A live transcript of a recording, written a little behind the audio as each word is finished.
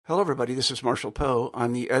Hello, everybody. This is Marshall Poe.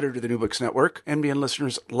 I'm the editor of the New Books Network. NBN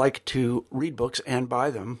listeners like to read books and buy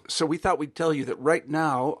them. So we thought we'd tell you that right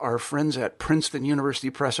now, our friends at Princeton University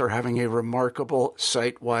Press are having a remarkable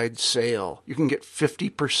site-wide sale. You can get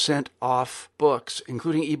 50% off books,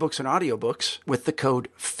 including ebooks and audiobooks, with the code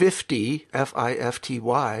 50,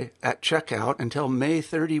 F-I-F-T-Y, at checkout until May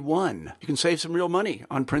 31. You can save some real money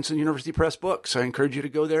on Princeton University Press books. I encourage you to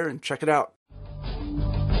go there and check it out.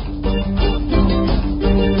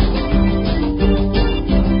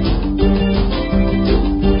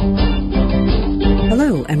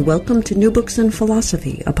 Hello, and welcome to New Books and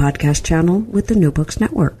Philosophy, a podcast channel with the New Books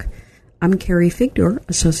Network. I'm Carrie Figdor,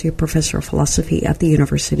 Associate Professor of Philosophy at the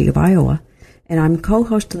University of Iowa, and I'm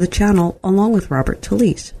co-host of the channel along with Robert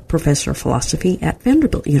Talisse, Professor of Philosophy at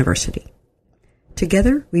Vanderbilt University.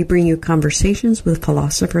 Together, we bring you conversations with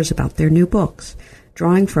philosophers about their new books,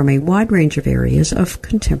 drawing from a wide range of areas of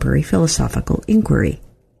contemporary philosophical inquiry.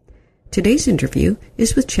 Today's interview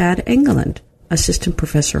is with Chad Engeland, Assistant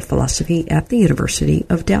Professor of Philosophy at the University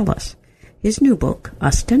of Dallas. His new book,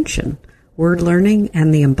 Ostension, Word Learning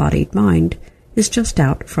and the Embodied Mind, is just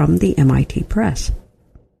out from the MIT Press.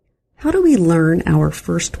 How do we learn our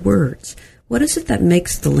first words? What is it that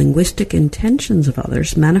makes the linguistic intentions of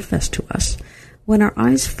others manifest to us when our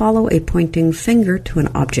eyes follow a pointing finger to an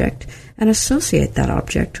object and associate that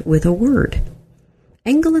object with a word?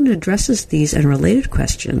 Engeland addresses these and related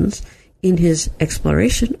questions in his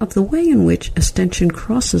exploration of the way in which ostension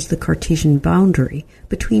crosses the Cartesian boundary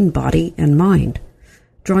between body and mind.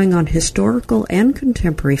 Drawing on historical and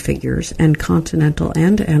contemporary figures and continental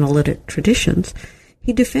and analytic traditions,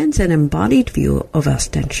 he defends an embodied view of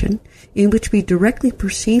ostension in which we directly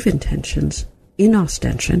perceive intentions in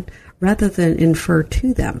ostension rather than infer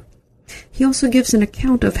to them. He also gives an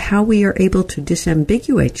account of how we are able to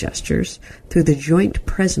disambiguate gestures through the joint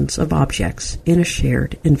presence of objects in a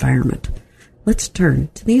shared environment. Let's turn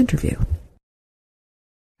to the interview.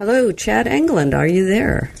 Hello, Chad Engeland, are you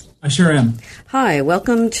there? I sure am. Hi,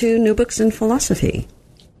 welcome to New Books and Philosophy.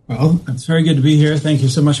 Well, it's very good to be here. Thank you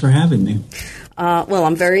so much for having me. Well,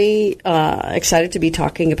 I'm very excited to be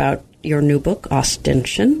talking about your new book,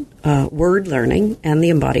 Ostension, Word Learning and the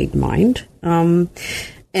Embodied Mind.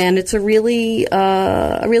 And it's a really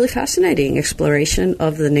fascinating exploration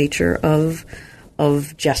of the nature of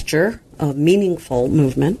gesture, of meaningful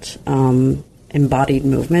movement, embodied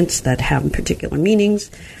movements that have particular meanings.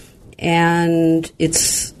 And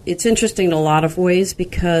it's interesting in a lot of ways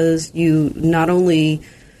because you not only,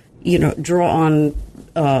 draw on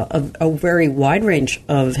a very wide range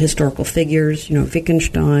of historical figures,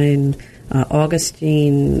 Wittgenstein,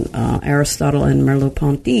 Augustine, Aristotle, and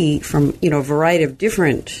Merleau-Ponty from, a variety of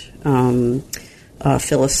different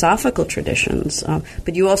philosophical traditions.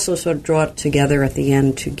 But you also sort of draw it together at the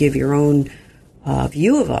end to give your own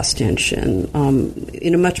view of ostension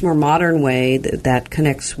in a much more modern way that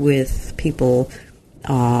connects with people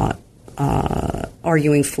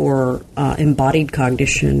arguing for embodied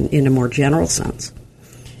cognition in a more general sense.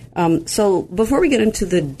 So before we get into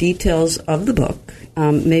the details of the book,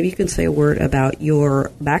 maybe you can say a word about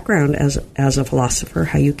your background as a philosopher,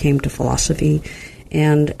 how you came to philosophy,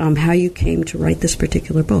 and how you came to write this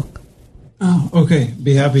particular book. Oh, okay.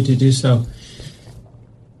 Be happy to do so.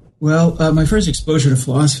 Well, my first exposure to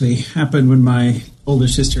philosophy happened when my older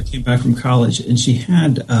sister came back from college, and she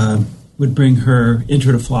would bring her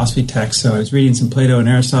Intro to Philosophy text. So I was reading some Plato and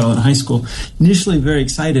Aristotle in high school, initially very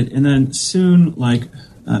excited, and then soon, like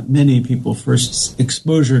many people, first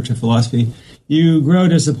exposure to philosophy, you grow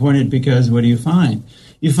disappointed because what do you find?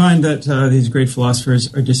 You find that these great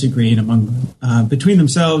philosophers are disagreeing between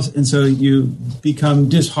themselves, and so you become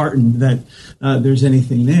disheartened that there's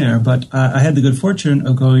anything there. But I had the good fortune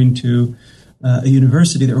of going to a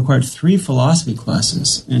university that required 3 philosophy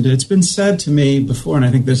classes. And it's been said to me before, and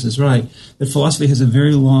I think this is right, that philosophy has a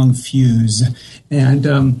very long fuse. And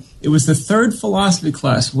it was the 3rd philosophy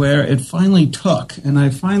class where it finally took, and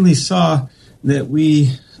I finally saw that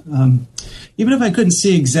we, even if I couldn't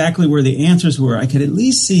see exactly where the answers were, I could at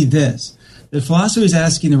least see this, that philosophy was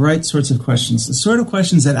asking the right sorts of questions, the sort of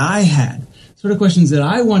questions that I had, sort of questions that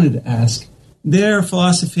I wanted to ask. Their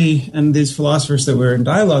philosophy and these philosophers that we're in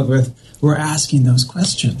dialogue with were asking those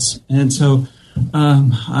questions. And so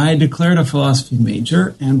I declared a philosophy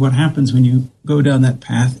major, and what happens when you go down that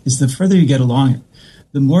path is the further you get along it,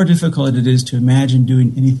 the more difficult it is to imagine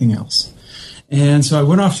doing anything else. And so I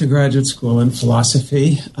went off to graduate school in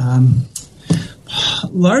philosophy,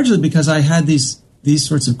 largely because I had these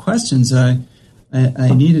sorts of questions I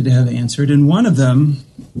needed to have answered. And one of them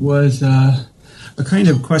was a kind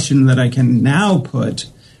of question that I can now put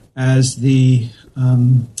as the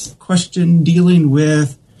question dealing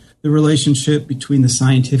with the relationship between the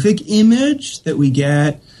scientific image that we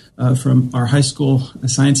get from our high school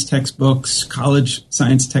science textbooks, college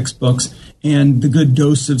science textbooks, and the good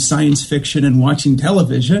dose of science fiction and watching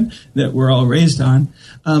television that we're all raised on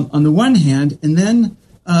the one hand, and then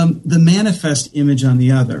the manifest image on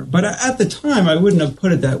the other. But at the time, I wouldn't have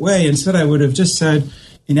put it that way. Instead, I would have just said,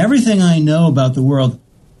 in everything I know about the world,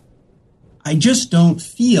 I just don't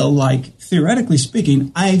feel like, theoretically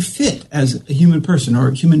speaking, I fit as a human person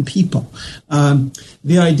or human people.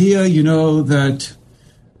 The idea, that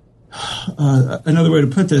another way to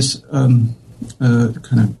put this kind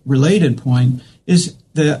of related point is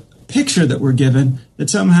the picture that we're given that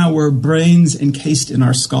somehow we're brains encased in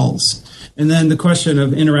our skulls. And then the question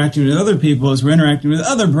of interacting with other people is we're interacting with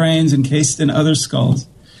other brains encased in other skulls.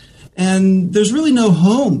 And there's really no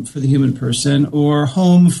home for the human person or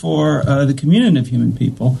home for the community of human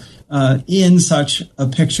people in such a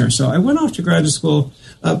picture. So I went off to graduate school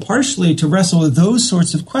partially to wrestle with those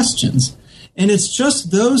sorts of questions. And it's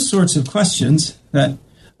just those sorts of questions that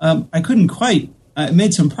I couldn't quite. I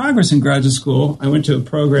made some progress in graduate school. I went to a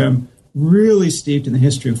program really steeped in the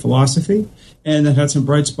history of philosophy, and that had some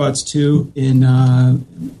bright spots too in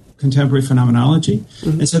contemporary phenomenology.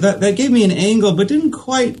 Mm-hmm. And so that gave me an angle, but didn't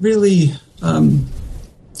quite really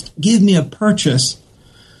give me a purchase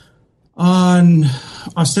on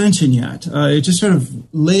ostension yet. It just sort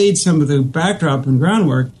of laid some of the backdrop and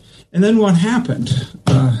groundwork. And then what happened?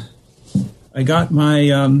 I got my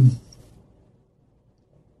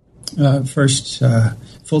first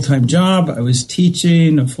full-time job. I was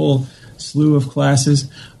teaching a full slew of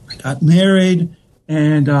classes. I got married,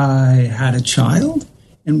 and I had a child.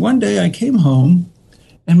 And one day I came home,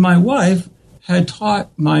 and my wife had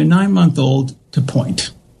taught my 9-month-old to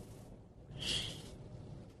point.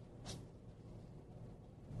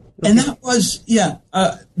 And that was,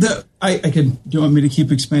 I could, do you want me to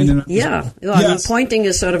keep expanding? Yeah. Well, yes. I mean, pointing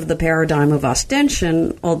is sort of the paradigm of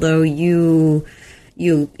ostension, although you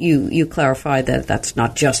clarify that that's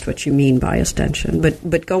not just what you mean by ostension.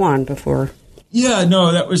 But go on before. Yeah,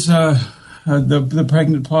 no, that was the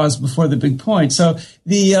pregnant pause before the big point. So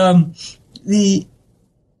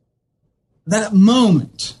that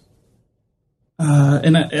moment,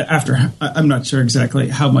 and I'm not sure exactly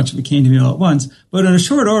how much of it came to me all at once, but in a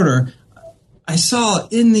short order, I saw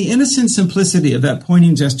in the innocent simplicity of that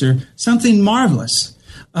pointing gesture something marvelous,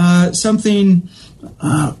 something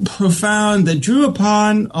profound that drew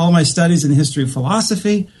upon all my studies in the history of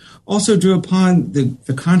philosophy, also drew upon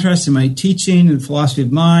the contrast in my teaching and philosophy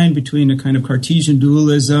of mind between a kind of Cartesian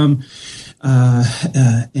dualism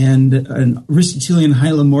and an Aristotelian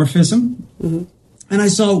hylomorphism. Mm-hmm. And I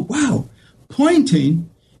saw, wow, pointing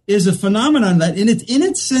is a phenomenon that in its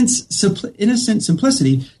innocent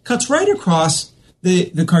simplicity cuts right across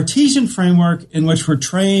the Cartesian framework in which we're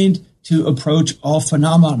trained to approach all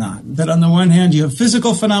phenomena. That on the one hand, you have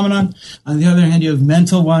physical phenomenon, on the other hand, you have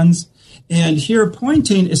mental ones. And here,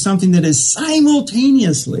 pointing is something that is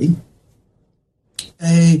simultaneously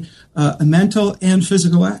a mental and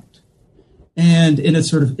physical act. And in its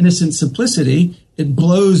sort of innocent simplicity, it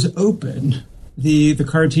blows open the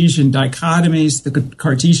Cartesian dichotomies, the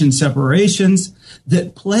Cartesian separations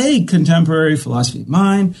that plague contemporary philosophy of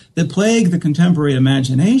mind, that plague the contemporary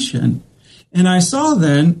imagination. And I saw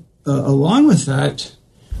then, along with that,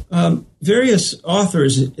 various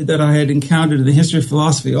authors that I had encountered in the history of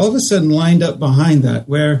philosophy all of a sudden lined up behind that,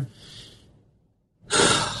 where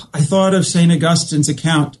I thought of St. Augustine's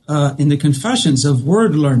account in the Confessions of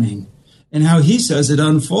word learning and how he says it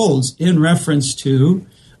unfolds in reference to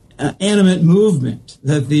animate movement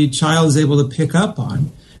that the child is able to pick up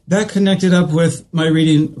on. That connected up with my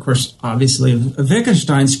reading, of course, obviously, of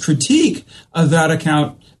Wittgenstein's critique of that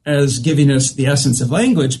account as giving us the essence of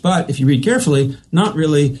language, but if you read carefully, not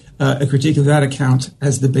really a critique of that account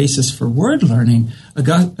as the basis for word learning.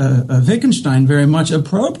 Wittgenstein very much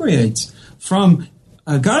appropriates from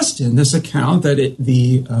Augustine this account that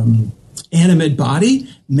the animate body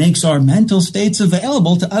makes our mental states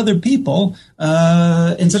available to other people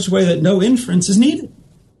in such a way that no inference is needed.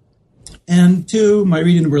 And two, my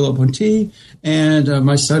reading of Merleau-Ponty and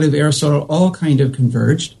my study of Aristotle all kind of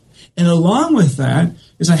converged. And along with that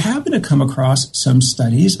is I happened to come across some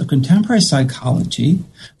studies of contemporary psychology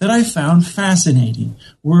that I found fascinating.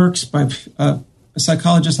 Works by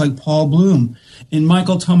psychologists like Paul Bloom and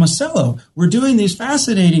Michael Tomasello were doing these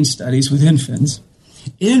fascinating studies with infants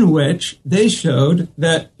in which they showed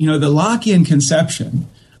that, the Lockean conception,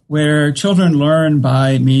 where children learn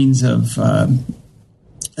by means of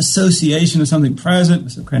association of something present,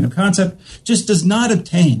 some kind of concept, just does not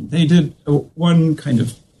obtain. They did one kind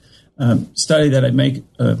of study that I make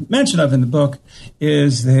mention of in the book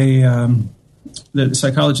is the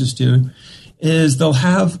psychologists do, is they'll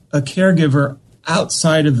have a caregiver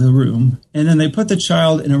outside of the room, and then they put the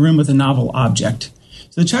child in a room with a novel object.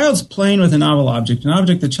 So the child's playing with a novel object, an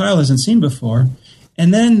object the child hasn't seen before,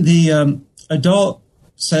 and then the adult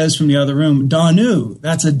says from the other room, "Danu,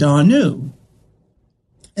 that's a Danu."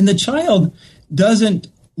 And the child doesn't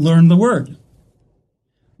learn the word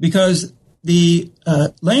because the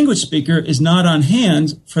language speaker is not on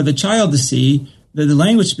hand for the child to see that the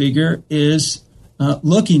language speaker is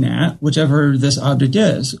looking at whichever this object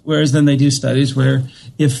is. Whereas then they do studies where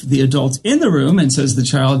if the adult's in the room and says the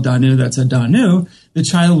child, "Danu, that's a Danu," the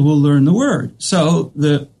child will learn the word. So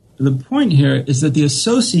the point here is that the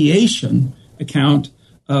association account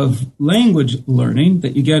of language learning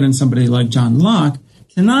that you get in somebody like John Locke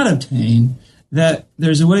cannot obtain, that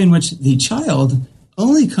there's a way in which the child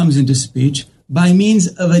only comes into speech by means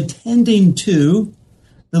of attending to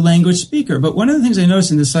the language speaker. But one of the things I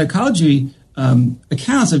noticed in the psychology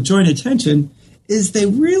accounts of joint attention is they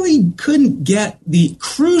really couldn't get the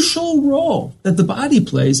crucial role that the body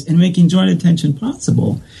plays in making joint attention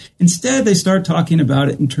possible. Instead, they start talking about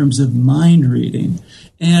it in terms of mind reading.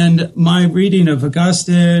 And my reading of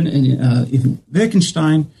Augustine and even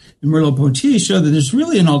Wittgenstein and Merleau-Ponty show that there's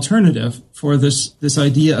really an alternative for this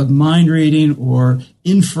idea of mind reading or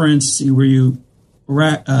inference, where you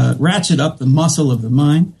ratchet up the muscle of the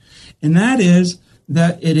mind. And that is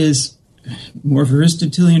that it is more of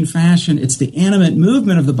Aristotelian fashion. It's the animate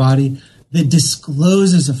movement of the body that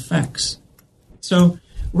discloses effects. So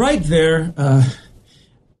right there,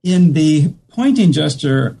 in the pointing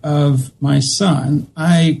gesture of my son,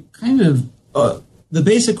 I kind of, the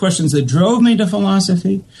basic questions that drove me to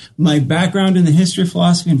philosophy, my background in the history of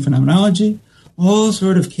philosophy and phenomenology, all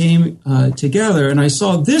sort of came together. And I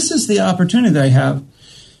saw this is the opportunity that I have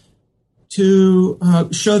to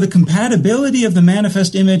show the compatibility of the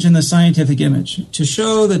manifest image and the scientific image, to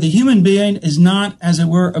show that the human being is not, as it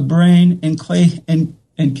were, a brain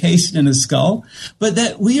encased in a skull, but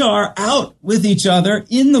that we are out with each other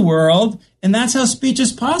in the world, and that's how speech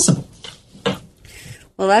is possible.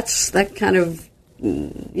 Well, that kind of,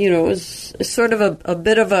 is sort of a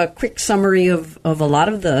bit of a quick summary of a lot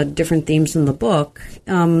of the different themes in the book.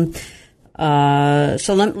 So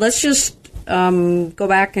let's just go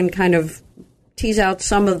back and kind of tease out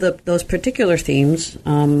some of those particular themes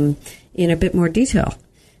in a bit more detail.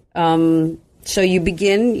 So you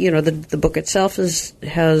begin, the book itself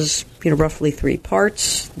has roughly 3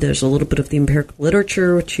 parts. There's a little bit of the empirical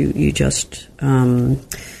literature, which you just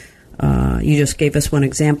gave us one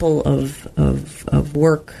example of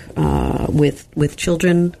work with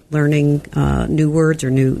children learning new words or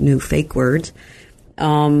new fake words.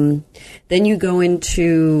 Then you go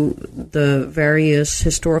into the various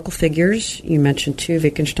historical figures. You mentioned 2,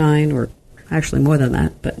 Wittgenstein, or actually more than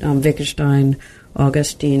that, but Wittgenstein,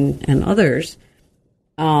 Augustine, and others.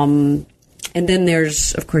 And then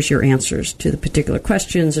there's, of course, your answers to the particular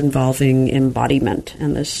questions involving embodiment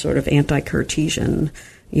and this sort of anti-Cartesian,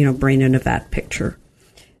 brain in a vat picture.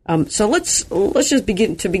 So let's just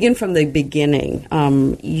begin from the beginning.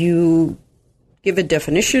 You give a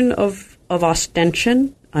definition of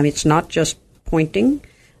ostension. It's not just pointing.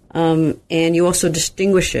 And you also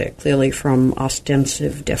distinguish it clearly from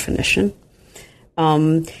ostensive definition.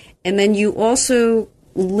 And then you also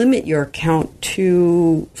limit your account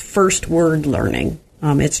to first word learning.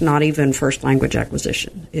 It's not even first language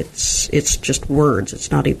acquisition. It's just words.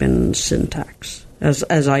 It's not even syntax,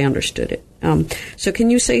 as I understood it. So can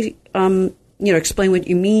you say, explain what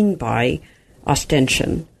you mean by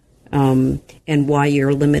ostension, and why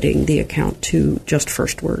you're limiting the account to just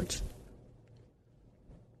first words?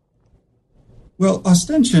 Well,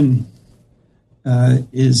 ostension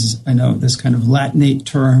is, I know, this kind of Latinate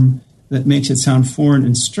term that makes it sound foreign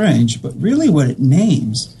and strange, but really what it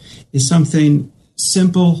names is something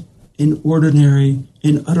simple and ordinary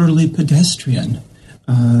and utterly pedestrian,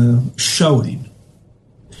 showing.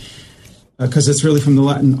 Because it's really from the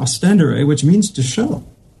Latin ostendere, which means to show.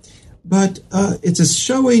 But it's a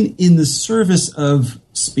showing in the service of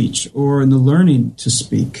speech or in the learning to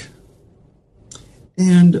speak.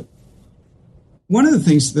 And one of the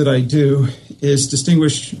things that I do is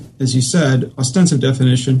distinguish, as you said, ostensive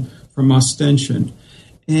definition from ostension.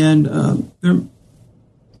 And there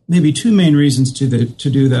may be 2 main reasons to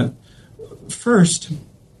do that. First,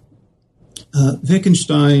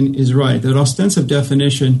 Wittgenstein is right that ostensive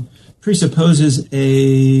definition presupposes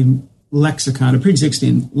a lexicon, a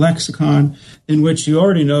pre-existing lexicon, in which you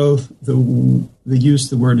already know the use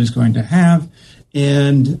the word is going to have,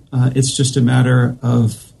 and it's just a matter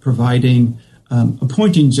of providing a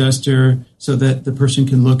pointing gesture so that the person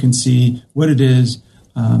can look and see what it is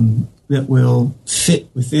that will fit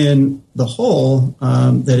within the whole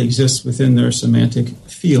that exists within their semantic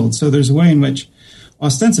field. So there's a way in which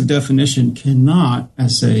ostensive definition cannot,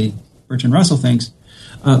 as, say, Bertrand Russell thinks,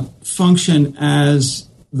 function as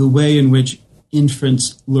the way in which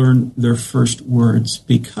infants learn their first words,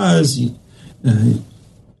 because you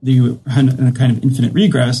have a kind of infinite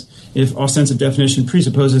regress. If ostensive definition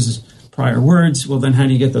presupposes prior words, well, then how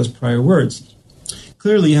do you get those prior words?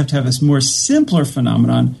 Clearly, you have to have a more simpler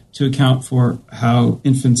phenomenon to account for how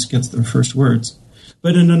infants get their first words.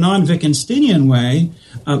 But in a non-Wittgensteinian way,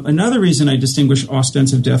 another reason I distinguish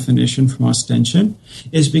ostensive definition from ostension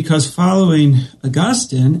is because following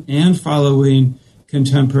Augustine and following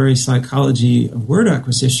contemporary psychology of word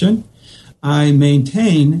acquisition, I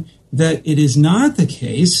maintain that it is not the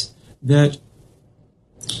case that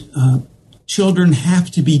children have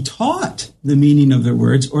to be taught the meaning of their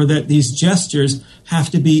words, or that these gestures have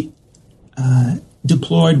to be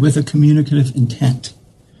deployed with a communicative intent.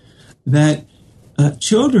 That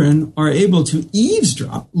children are able to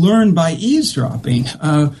eavesdrop, learn by eavesdropping,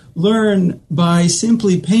 learn by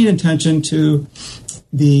simply paying attention to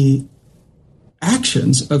the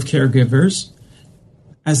actions of caregivers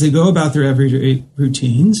as they go about their everyday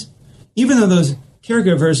routines, even though those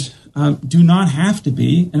caregivers do not have to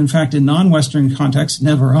be, and in fact in non-Western contexts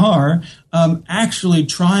never are, actually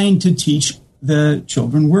trying to teach the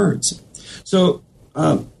children words. So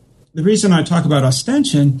the reason I talk about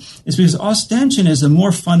ostension is because ostension is a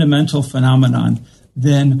more fundamental phenomenon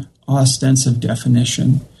than ostensive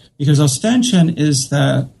definition, because ostension is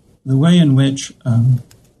the way in which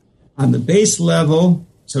on the base level,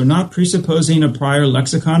 so not presupposing a prior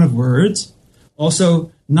lexicon of words,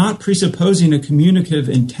 also not presupposing a communicative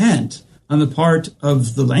intent on the part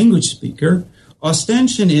of the language speaker,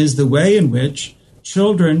 ostension is the way in which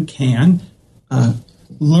children can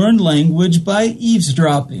learn language by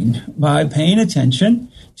eavesdropping, by paying attention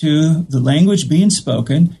to the language being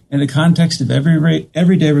spoken in the context of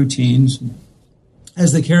everyday routines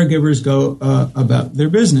as the caregivers go about their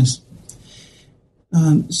business.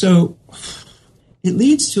 So it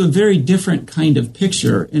leads to a very different kind of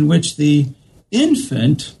picture in which the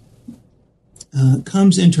infant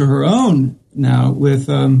comes into her own now with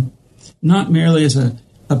not merely as a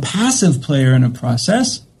passive player in a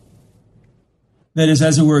process, that is,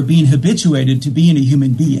 as it were, being habituated to being a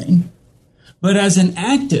human being, but as an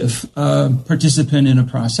active participant in a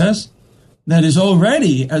process that is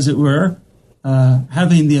already, as it were,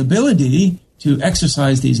 having the ability to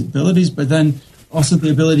exercise these abilities, but then also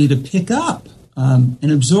the ability to pick up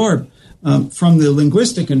and absorb from the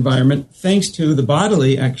linguistic environment, thanks to the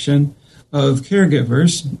bodily action of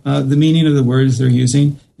caregivers, the meaning of the words they're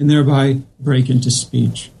using, and thereby break into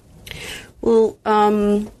speech. Well,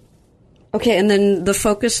 okay, and then the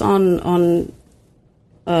focus on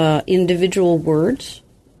individual words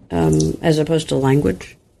as opposed to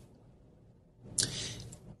language?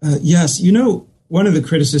 Yes. You know, one of the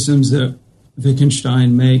criticisms that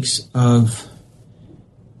Wittgenstein makes of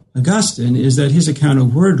Augustine is that his account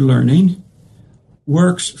of word learning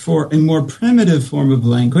works for a more primitive form of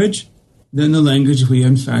language than the language we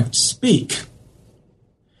in fact speak.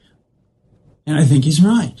 And I think he's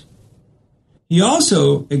right. He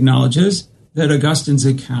also acknowledges that Augustine's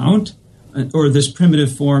account, or this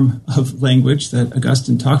primitive form of language that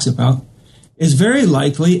Augustine talks about, is very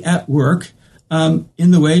likely at work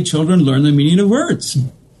in the way children learn the meaning of words.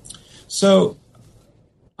 So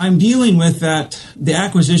I'm dealing with the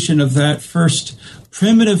acquisition of that first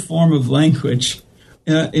primitive form of language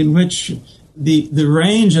in which the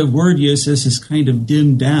range of word uses is kind of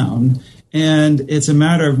dimmed down, and it's a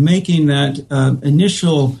matter of making that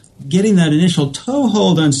getting that initial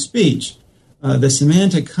toehold on speech, the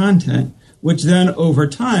semantic content, which then over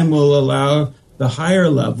time will allow the higher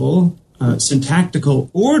level syntactical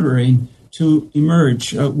ordering to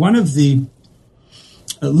emerge. One of the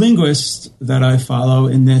linguists that I follow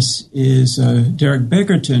in this is Derek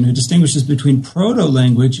Bickerton, who distinguishes between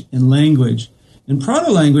proto-language and language. And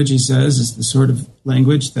proto-language, he says, is the sort of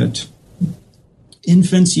language that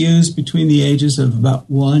infants use between the ages of about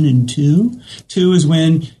 1 and 2. 2 is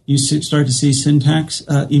when you start to see syntax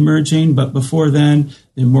emerging, but before then,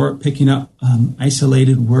 they're more picking up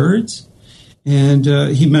isolated words. And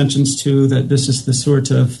he mentions, too, that this is the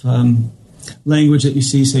sort of language that you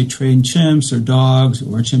see, say, trained chimps or dogs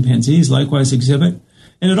or chimpanzees likewise exhibit.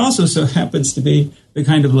 And it also so happens to be the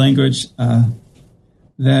kind of language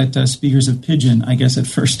that speakers of Pidgin, I guess, at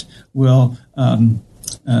first will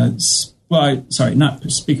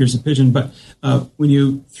not speakers of Pidgin, but when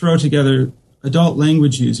you throw together adult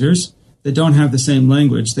language users that don't have the same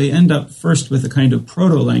language, they end up first with a kind of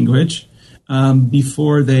proto-language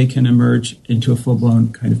before they can emerge into a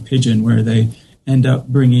full-blown kind of pidgin where they end up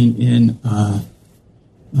bringing in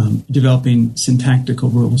developing syntactical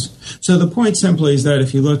rules. So the point simply is that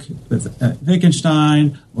if you look at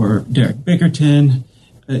Wittgenstein or Derek Bickerton,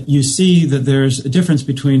 you see that there's a difference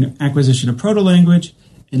between acquisition of proto-language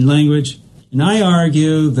and language. And I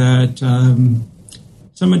argue that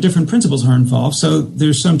somewhat different principles are involved. So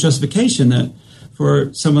there's some justification that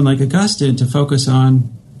for someone like Augustine to focus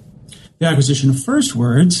on the acquisition of first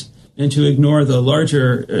words and to ignore the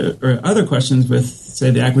larger or other questions with,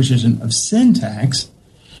 say, the acquisition of syntax.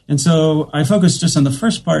 And so I focus just on the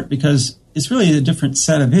first part because it's really a different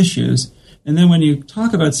set of issues. And then when you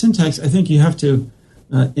talk about syntax, I think you have to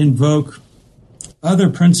invoke other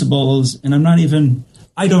principles. And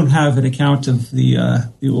I don't have an account of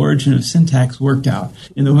the origin of syntax worked out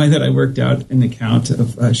in the way that I worked out an account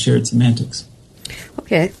of shared semantics.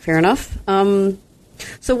 Okay, fair enough.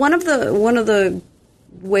 So one of the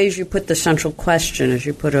ways you put the central question, as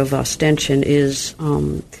you put, of ostension is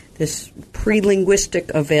this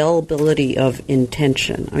pre-linguistic availability of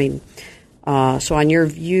intention. I mean, so on your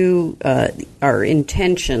view, our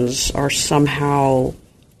intentions are somehow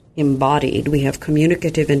embodied. We have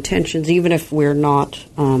communicative intentions, even if we're not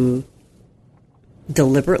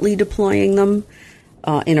deliberately deploying them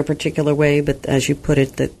in a particular way. But as you put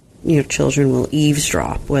it, that children will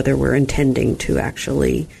eavesdrop, whether we're intending to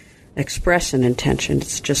actually express an intention.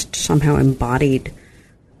 It's just somehow embodied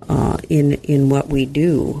in what we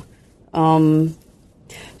do. So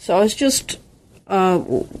I was just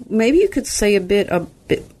maybe you could say a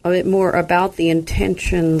bit more about the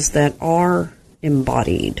intentions that are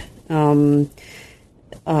embodied. So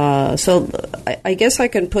I guess I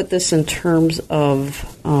can put this in terms of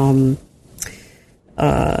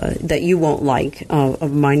that you won't like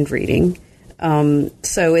of mind reading.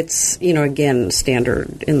 So it's, again,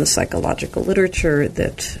 standard in the psychological literature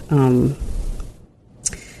that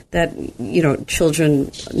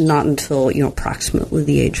children not until, approximately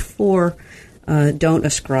the age 4 don't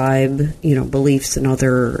ascribe, beliefs and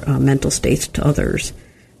other mental states to others.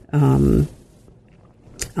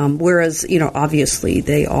 Whereas, obviously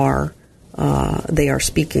they are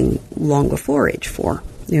speaking long before age 4.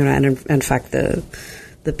 And in fact, the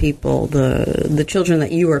children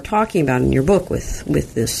that you are talking about in your book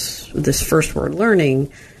with this first word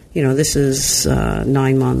learning, this is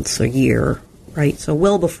 9 months, a year, right? So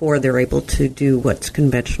well before they're able to do what's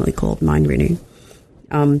conventionally called mind reading.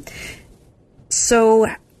 So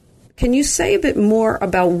can you say a bit more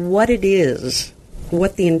about what it is,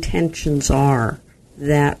 what the intentions are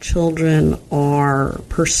that children are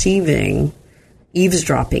perceiving,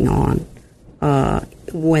 eavesdropping on,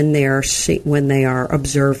 when they are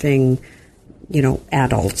observing,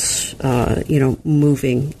 adults,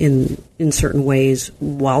 moving in certain ways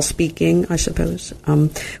while speaking, I suppose.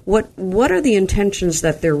 What are the intentions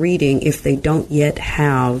that they're reading if they don't yet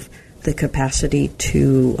have the capacity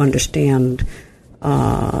to understand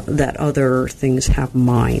that other things have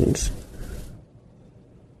minds?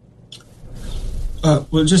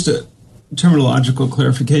 Well, just a terminological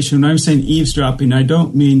clarification. When I'm saying eavesdropping, I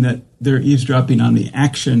don't mean that they're eavesdropping on the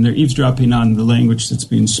action. They're eavesdropping on the language that's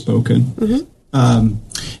being spoken. Mm-hmm.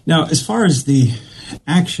 Now, as far as the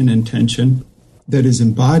action intention that is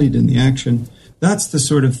embodied in the action, that's the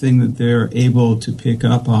sort of thing that they're able to pick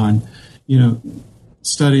up on.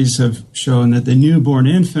 Studies have shown that the newborn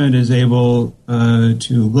infant is able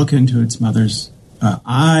to look into its mother's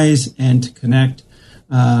eyes and to connect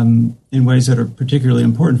in ways that are particularly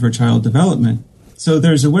important for child development. So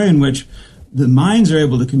there's a way in which the minds are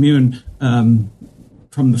able to commune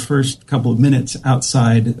from the first couple of minutes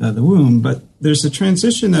outside the womb, but there's a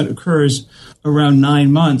transition that occurs around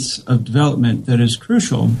 9 months of development that is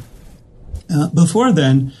crucial. Before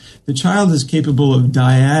then, the child is capable of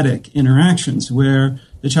dyadic interactions where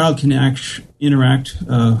the child can interact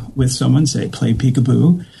with someone, say, play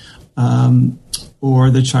peekaboo,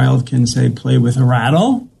 or the child can, say, play with a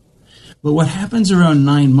rattle. But what happens around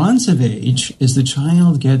 9 months of age is the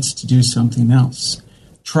child gets to do something else,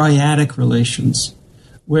 triadic relations,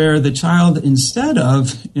 where the child, instead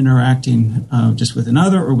of interacting just with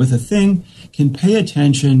another or with a thing, can pay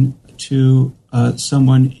attention to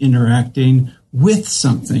someone interacting with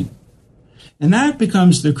something. And that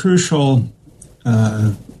becomes the crucial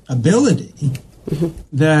ability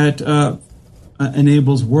that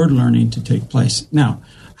enables word learning to take place. Now,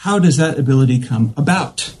 how does that ability come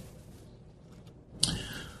about?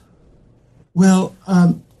 Well,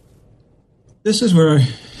 this is where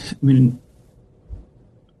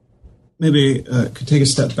maybe could take a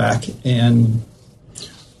step back and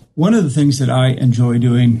one of the things that I enjoy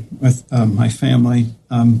doing with my family,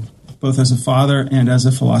 both as a father and as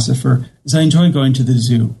a philosopher, is I enjoy going to the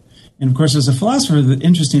zoo. And of course, as a philosopher, the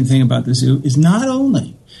interesting thing about the zoo is not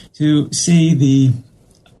only to see the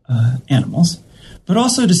animals, but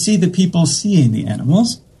also to see the people seeing the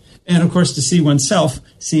animals. And of course, to see oneself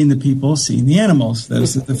seeing the people, seeing the animals.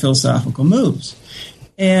 Those are the philosophical moves.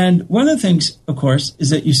 And one of the things, of course,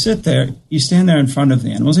 is that you sit there, you stand there in front of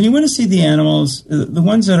the animals, and you want to see the animals, the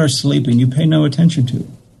ones that are sleeping, you pay no attention to.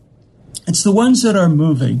 It's the ones that are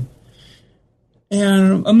moving.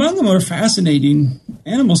 And among the more fascinating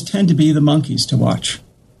animals tend to be the monkeys to watch.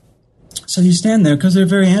 So you stand there because they're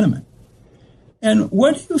very animate. And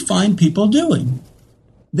what do you find people doing?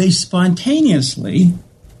 They spontaneously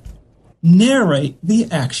narrate the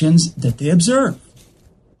actions that they observe.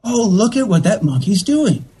 Oh, look at what that monkey's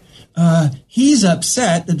doing. He's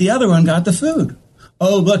upset that the other one got the food.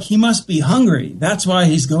 Oh, look, he must be hungry. That's why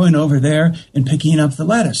he's going over there and picking up the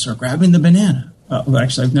lettuce or grabbing the banana. Well,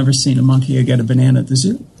 actually, I've never seen a monkey get a banana at the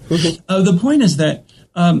zoo. The point is that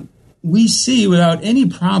we see without any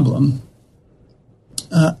problem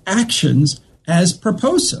actions as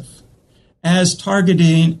purposive, as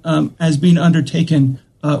targeting, as being undertaken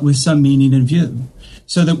with some meaning in view,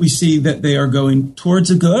 so that we see that they are going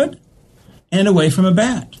towards a good and away from a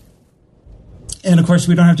bad. And of course,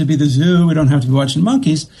 we don't have to be the zoo. We don't have to be watching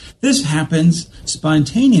monkeys. This happens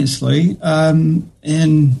spontaneously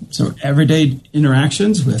in sort of everyday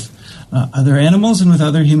interactions with other animals and with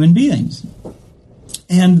other human beings.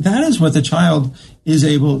 And that is what the child is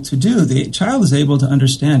able to do. The child is able to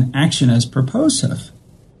understand action as purposive.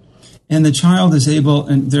 And the child is able,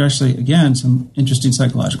 and there are actually, again, some interesting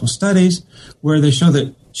psychological studies where they show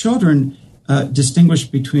that children distinguish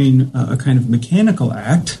between a kind of mechanical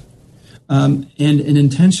act and an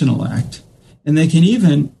intentional act. And they can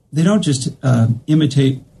even, they don't just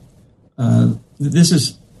imitate, this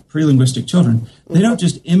is pre-linguistic children, they don't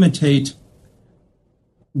just imitate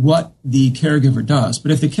what the caregiver does.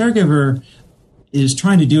 But if the caregiver is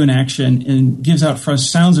trying to do an action and gives out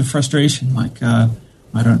sounds of frustration, like,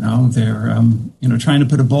 I don't know, they're trying to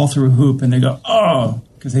put a ball through a hoop and they go, oh,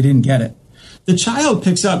 because they didn't get it. The child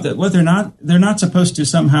picks up that what they're not supposed to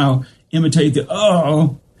somehow imitate the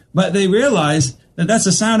oh, but they realize that that's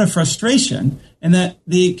a sound of frustration and that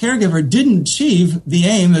the caregiver didn't achieve the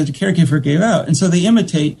aim that the caregiver gave out. And so they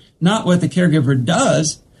imitate not what the caregiver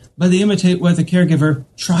does, but they imitate what the caregiver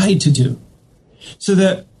tried to do. So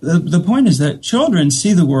that the point is that children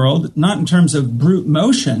see the world not in terms of brute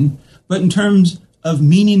motion, but in terms of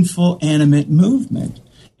meaningful animate movement.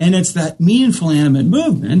 And it's that meaningful animate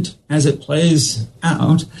movement, as it plays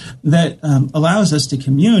out, that allows us to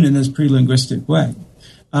commune in this pre-linguistic way.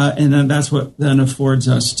 And then that's what then affords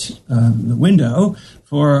us the window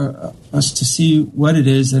for us to see what it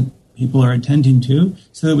is that people are attending to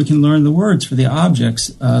so that we can learn the words for the objects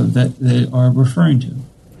that they are referring to.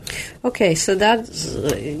 Okay, so that's,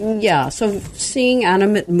 so seeing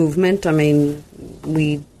animate movement, I mean,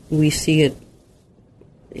 we see it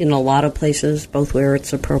in a lot of places, both where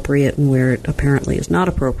it's appropriate and where it apparently is not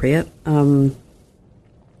appropriate.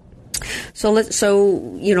 So let's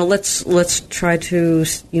try to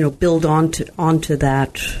build onto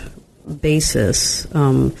that basis,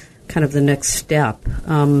 kind of the next step.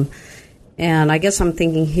 And I guess I'm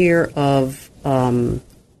thinking here of a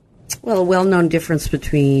well-known difference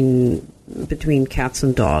between cats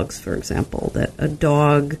and dogs, for example, that a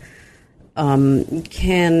dog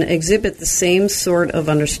can exhibit the same sort of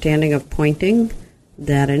understanding of pointing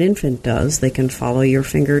that an infant does. They can follow your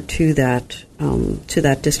finger to that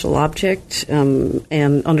distal object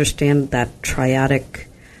and understand that triadic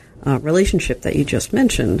relationship that you just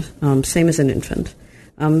mentioned, same as an infant.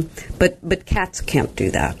 But cats can't do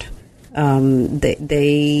that.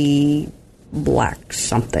 They lack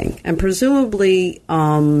something, and presumably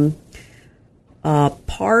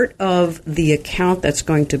part of the account that's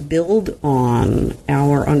going to build on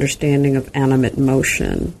our understanding of animate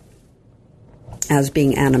motion as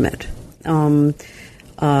being animate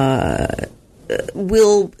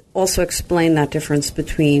will also explain that difference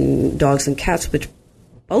between dogs and cats, which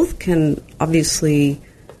both can obviously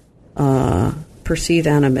perceive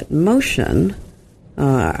animate motion,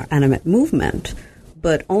 animate movement,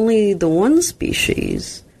 but only the one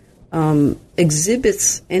species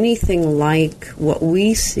exhibits anything like what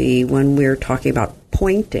we see when we're talking about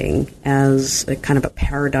pointing as a kind of a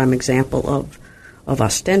paradigm example of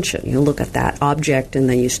ostension. You look at that object and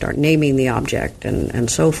then you start naming the object and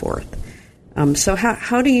so forth. So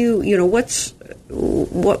how do you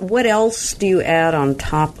what else do you add on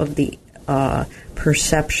top of the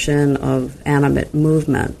perception of animate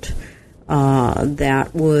movement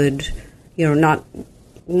that would,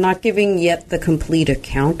 not giving yet the complete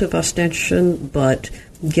account of ostension, but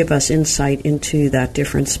give us insight into that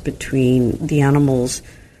difference between the animals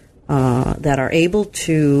that are able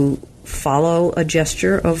to follow a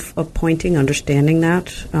gesture of pointing, understanding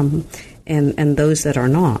that, and those that are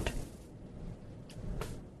not.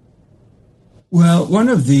 Well, one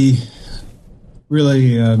of the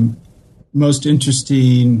really most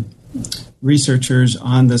interesting researchers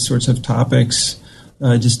on this sorts of topics,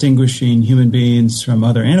 distinguishing human beings from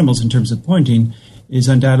other animals in terms of pointing, is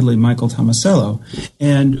undoubtedly Michael Tomasello.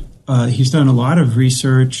 And he's done a lot of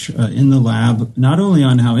research in the lab, not only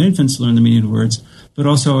on how infants learn the meaning of words, but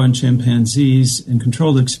also on chimpanzees in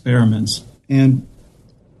controlled experiments. And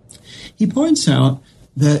he points out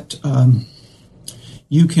that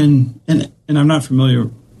you can, and I'm not familiar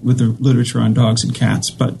with the literature on dogs and cats,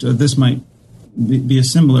 but this might be a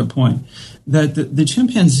similar point, that the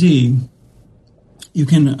chimpanzee, you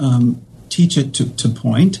can teach it to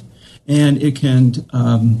point, and it can,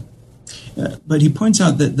 but he points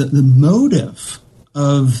out that the motive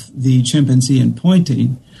of the chimpanzee in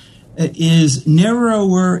pointing is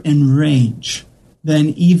narrower in range than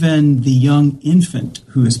even the young infant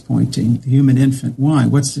who is pointing, the human infant. Why?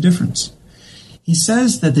 What's the difference? He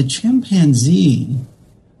says that the chimpanzee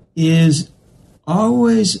is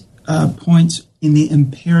always points in the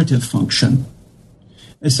imperative function.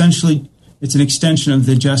 Essentially, it's an extension of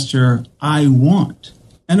the gesture, I want.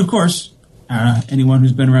 And of course, anyone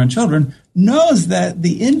who's been around children knows that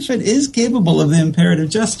the infant is capable of the imperative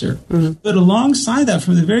gesture. Mm-hmm. But alongside that,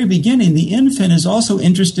 from the very beginning, the infant is also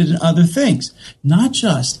interested in other things, not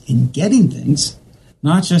just in getting things,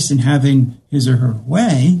 not just in having his or her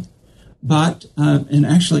way, but, and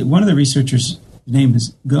actually one of the researchers, his name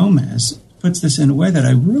is Gomez, puts this in a way that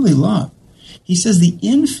I really love. He says the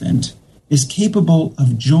infant is capable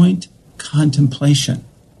of joint contemplation.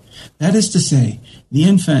 That is to say, the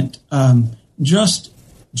infant just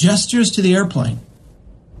gestures to the airplane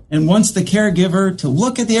and wants the caregiver to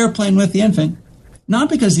look at the airplane with the infant, not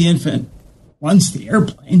because the infant wants the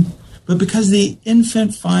airplane, but because the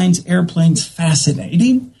infant finds airplanes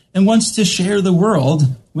fascinating and wants to share the world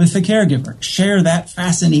with the caregiver, share that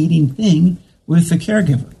fascinating thing with the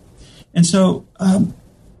caregiver. And so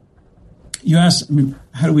you ask,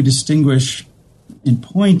 how do we distinguish in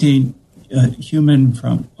pointing human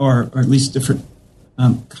from, or at least different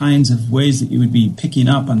kinds of ways that you would be picking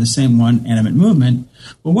up on the same one animate movement?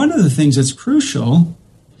 Well, one of the things that's crucial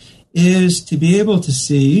is to be able to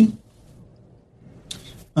see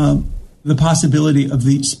the possibility of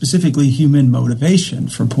the specifically human motivation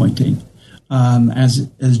for pointing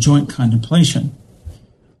as joint contemplation,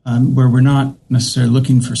 where we're not necessarily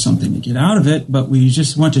looking for something to get out of it, but we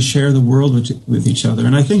just want to share the world with each other.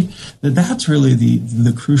 And I think that that's really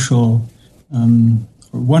the crucial,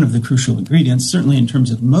 or one of the crucial ingredients, certainly in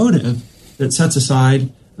terms of motive, that sets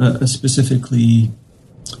aside a specifically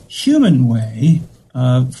human way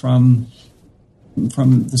from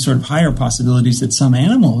the sort of higher possibilities that some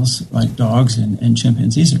animals, like dogs and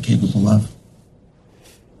chimpanzees, are capable of.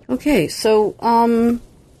 Okay, so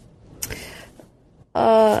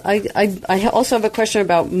I also have a question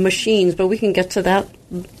about machines, but we can get to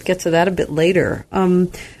that a bit later.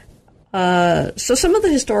 So some of the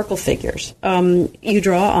historical figures you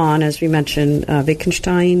draw on, as we mentioned,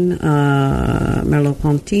 Wittgenstein,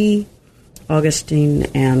 Merleau-Ponty, Augustine,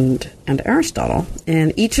 and Aristotle,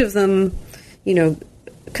 and each of them,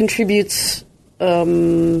 contributes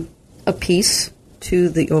a piece to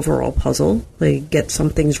the overall puzzle. They get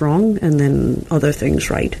some things wrong and then other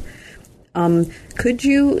things right. Could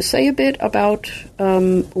you say a bit about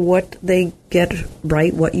what they get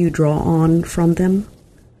right, what you draw on from them?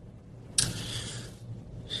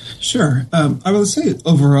 Sure. I will say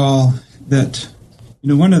overall that,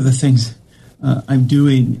 one of the things I'm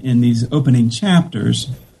doing in these opening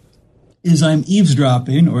chapters is I'm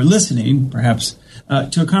eavesdropping or listening, perhaps,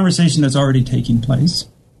 to a conversation that's already taking place.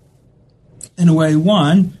 In a way,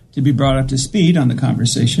 one, to be brought up to speed on the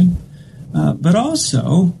conversation, but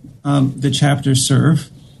also the chapters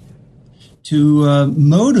serve to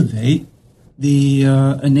motivate the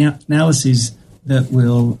analyses that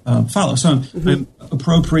will follow. So I'm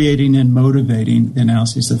appropriating and motivating the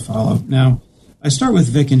analyses that follow. Now, I start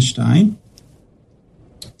with Wittgenstein,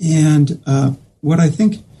 and what I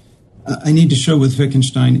think I need to show with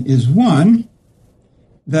Wittgenstein is, one,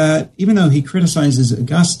 that even though he criticizes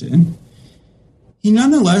Augustine, he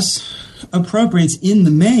nonetheless appropriates in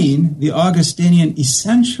the main the Augustinian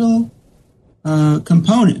essential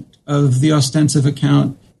component of the ostensive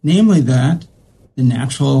account, namely that the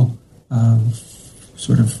natural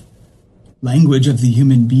sort of language of the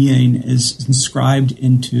human being is inscribed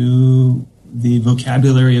into the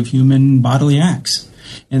vocabulary of human bodily acts,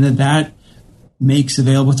 and that makes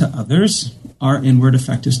available to others our inward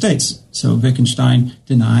affective states. So Wittgenstein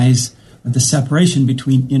denies the separation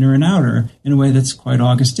between inner and outer in a way that's quite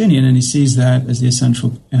Augustinian, and he sees that as the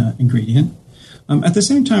essential ingredient. At the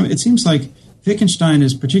same time, it seems like Wittgenstein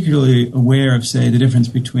is particularly aware of, say, the difference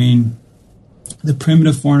between the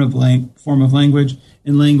primitive form of language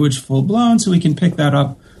and language full-blown, so we can pick that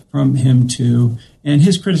up from him too. And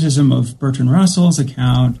his criticism of Bertrand Russell's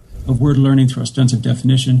account of word learning through ostensive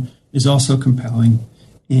definition is also compelling.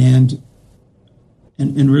 And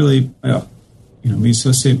really, we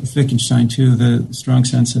associate with Wittgenstein too the strong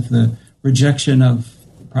sense of the rejection of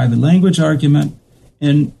the private language argument.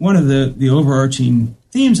 And one of the overarching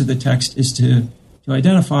themes of the text is to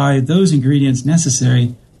identify those ingredients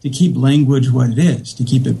necessary to keep language what it is, to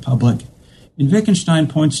keep it public. And Wittgenstein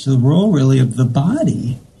points to the role, really, of the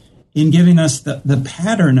body in giving us the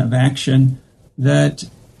pattern of action that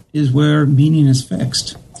is where meaning is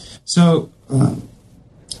fixed. So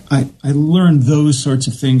I learned those sorts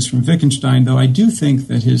of things from Wittgenstein, though I do think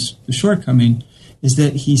that the shortcoming is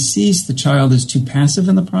that he sees the child as too passive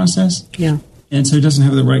in the process. Yeah. And so he doesn't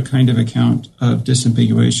have the right kind of account of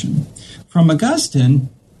disambiguation. From Augustine,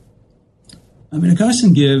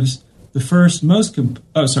 Augustine gives the first I'm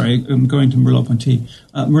going to Merleau-Ponty.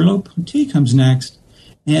 Merleau-Ponty comes next,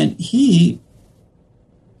 and he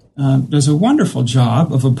does a wonderful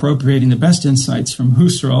job of appropriating the best insights from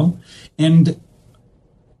Husserl and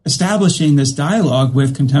establishing this dialogue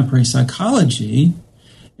with contemporary psychology,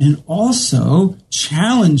 and also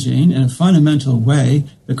challenging in a fundamental way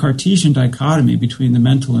the Cartesian dichotomy between the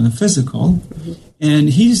mental and the physical. Mm-hmm. And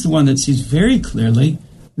he's the one that sees very clearly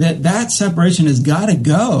that separation has got to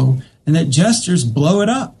go and that gestures blow it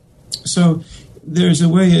up. So there's a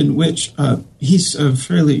way in which he's a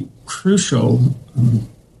fairly crucial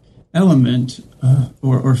element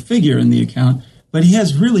or figure in the account, but he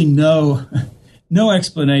has really no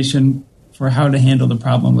explanation for how to handle the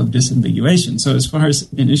problem of disambiguation. So as far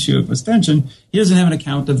as an issue of ostension, he doesn't have an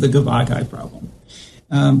account of the Gavagai problem.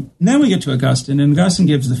 And then we get to Augustine, and Augustine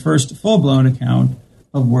gives the first full-blown account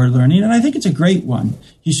of word learning, and I think it's a great one.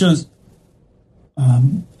 He shows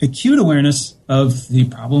acute awareness of the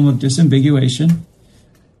problem of disambiguation,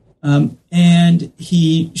 and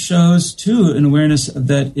he shows, too, an awareness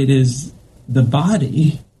that it is the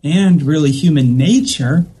body and really human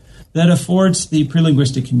nature that affords the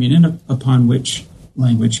prelinguistic communion upon which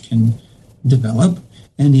language can develop.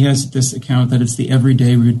 And he has this account that it's the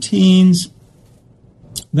everyday routines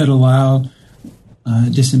that allow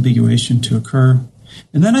disambiguation to occur.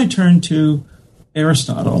 And then I turned to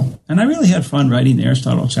Aristotle, and I really had fun writing the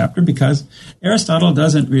Aristotle chapter because Aristotle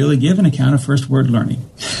doesn't really give an account of first word learning.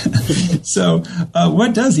 So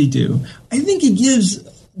what does he do? I think he gives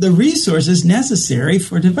the resources necessary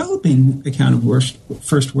for developing account of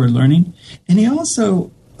first word learning. And he also,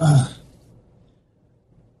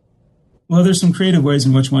 there's some creative ways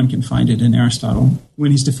in which one can find it in Aristotle.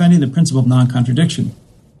 When he's defending the principle of non-contradiction,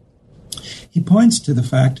 he points to the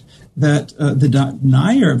fact that the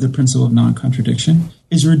denier of the principle of non-contradiction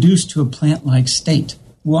is reduced to a plant-like state.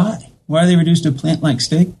 Why? Why are they reduced to a plant-like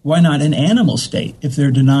state? Why not an animal state if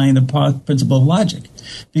they're denying the principle of logic?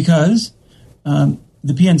 Because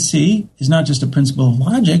the PNC is not just a principle of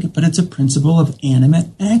logic, but it's a principle of animate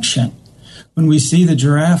action. When we see the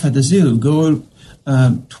giraffe at the zoo go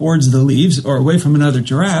towards the leaves or away from another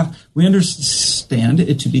giraffe, we understand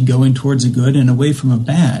it to be going towards a good and away from a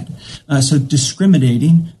bad. So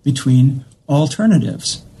discriminating between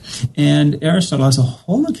alternatives. And Aristotle has a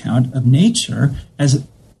whole account of nature as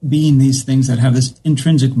being these things that have this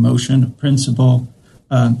intrinsic motion principle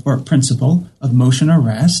of motion or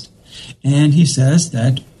rest. And he says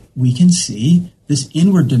that we can see this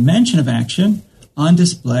inward dimension of action on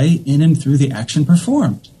display in and through the action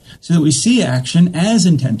performed, so that we see action as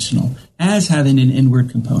intentional, as having an inward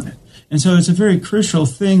component. And so it's a very crucial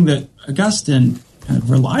thing that Augustine kind of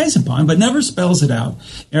relies upon, but never spells it out.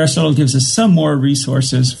 Aristotle gives us some more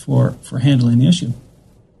resources for handling the issue.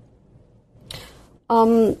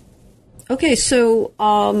 Okay, so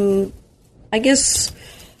I guess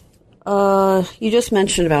you just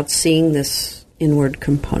mentioned about seeing this inward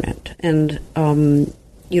component. And,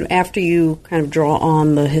 after you kind of draw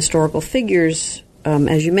on the historical figures,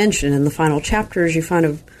 as you mentioned in the final chapters, you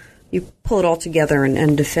pull it all together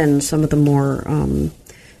and defend some of the more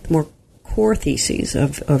core theses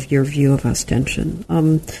of your view of ostension.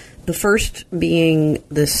 The first being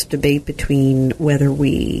this debate between whether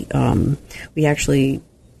we actually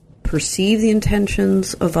perceive the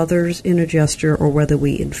intentions of others in a gesture or whether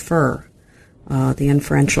we infer the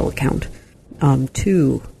inferential account,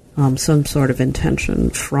 to some sort of intention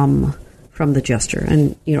from the jester.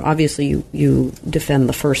 And obviously you defend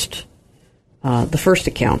the first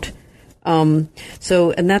account.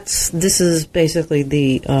 This is basically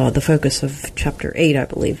the focus of chapter 8, I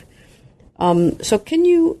believe. So can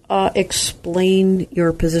you explain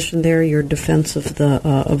your position there, your defense of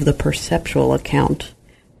the perceptual account,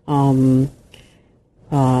 we'll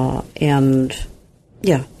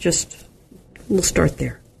start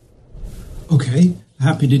there. Okay,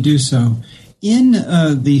 happy to do so. In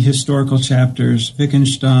the historical chapters,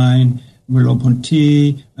 Wittgenstein,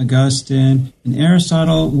 Merleau-Ponty, Augustine, and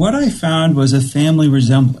Aristotle, what I found was a family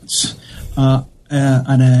resemblance on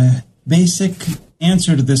a basic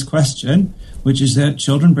answer to this question, which is that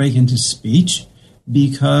children break into speech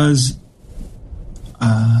because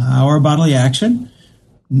our bodily action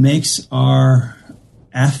makes our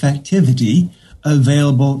affectivity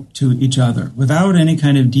available to each other. Without any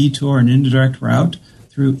kind of detour and indirect route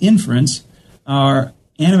through inference, our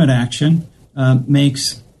animate action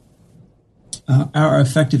makes our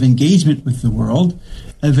effective engagement with the world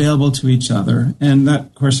available to each other. And that,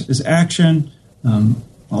 of course, is action,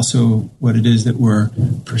 also what it is that we're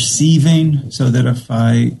perceiving, so that if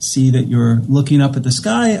I see that you're looking up at the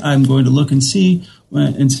sky, I'm going to look and see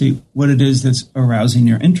what it is that's arousing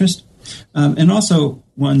your interest. And also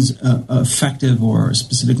one's affective or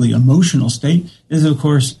specifically emotional state is, of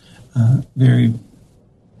course, very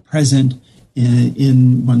present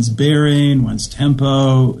in one's bearing, one's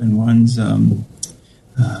tempo, and one's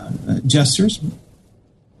gestures.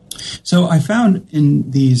 So I found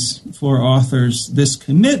in these four authors this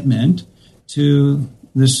commitment to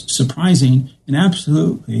this surprising and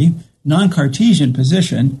absolutely non-Cartesian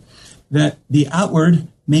position that the outward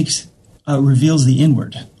reveals the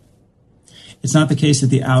inward. It's not the case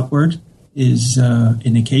that the outward is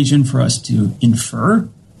an occasion for us to infer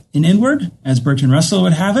an inward, as Bertrand Russell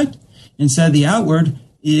would have it. Instead, the outward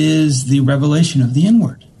is the revelation of the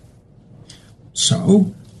inward.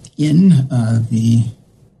 So, in the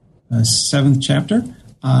 7th chapter,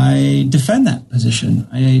 I defend that position.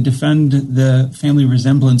 I defend the family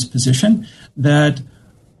resemblance position that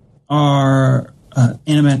our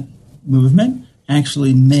animate movement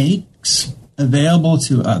actually makes available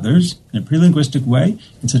to others in a pre-linguistic way,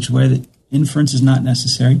 in such a way that inference is not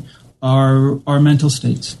necessary, are mental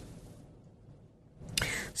states.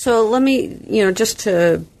 So let me, just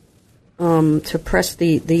to press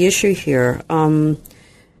the issue here. One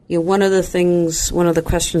of the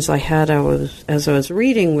questions I had as I was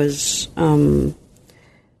reading was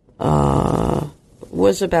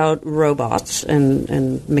about robots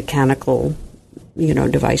and mechanical,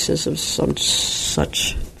 devices of some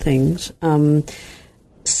such things.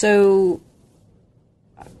 So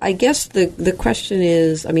I guess the question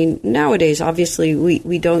is, nowadays, obviously,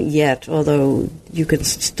 we don't yet, although you can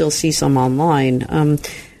still see some online,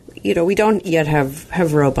 we don't yet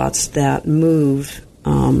have robots that move,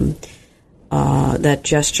 that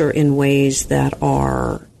gesture in ways that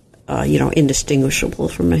are, indistinguishable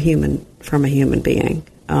from a human being.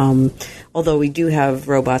 Although we do have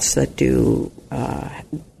robots that do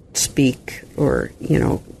speak or,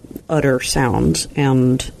 utter sounds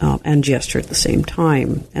and gesture at the same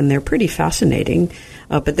time, and they're pretty fascinating,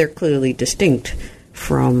 but they're clearly distinct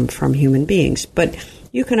from human beings. But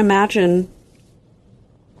you can imagine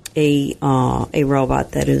a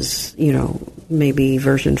robot that is, maybe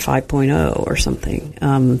version 5.0 or something,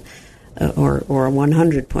 or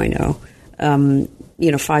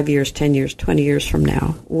 100.0, 5 years, 10 years, 20 years from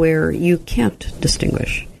now, where you can't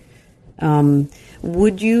distinguish.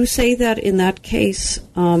 Would you say that in that case,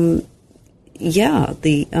 the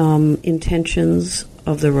intentions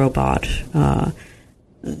of the robot,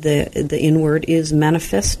 the inward is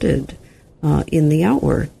manifested in the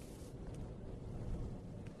outward?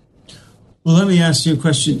 Well, let me ask you a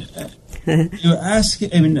question. Are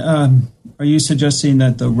you suggesting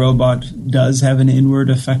that the robot does have an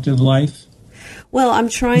inward affective life? Well, I'm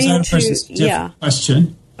trying to.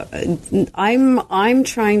 Question. I'm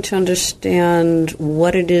trying to understand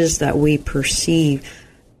what it is that we perceive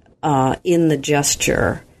in the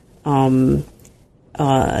gesture,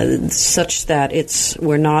 such that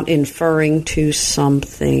we're not inferring to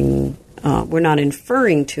something. We're not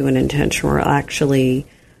inferring to an intention. We're actually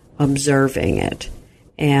observing it,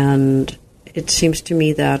 and it seems to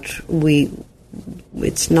me that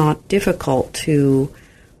it's not difficult to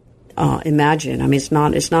imagine. It's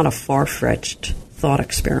not a far-fetched thought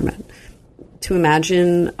experiment to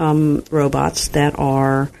imagine robots that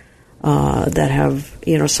are that have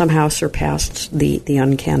somehow surpassed the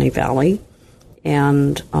uncanny valley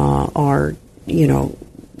and are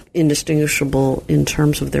indistinguishable in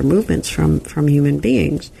terms of their movements from human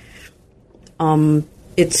beings.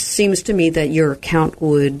 It seems to me that your account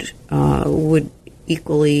would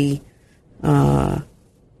equally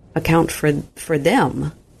account for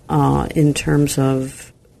them in terms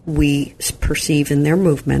of we perceive in their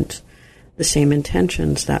movement the same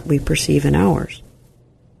intentions that we perceive in ours.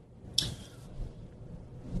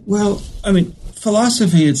 Well, I mean,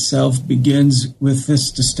 philosophy itself begins with this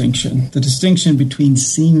distinction, the distinction between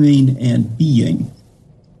seeming and being.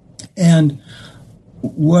 And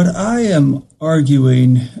what I am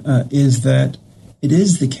arguing is that it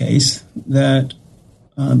is the case that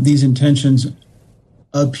these intentions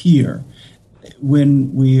appear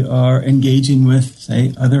when we are engaging with,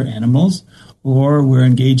 say, other animals, or we're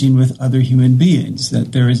engaging with other human beings,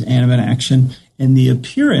 that there is animate action, and the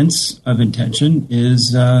appearance of intention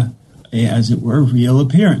is, as it were, real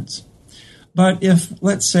appearance. But if,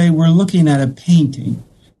 let's say, we're looking at a painting,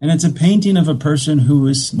 and it's a painting of a person who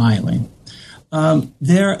is smiling,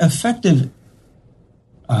 their affective,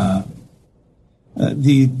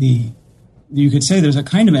 you could say there's a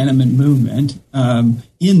kind of animate movement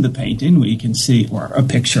in the painting. We can see, or a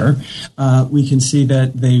picture, we can see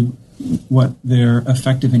that what their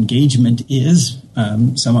affective engagement is,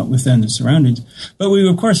 somewhat within the surroundings. But we,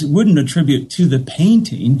 of course, wouldn't attribute to the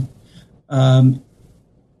painting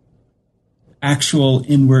actual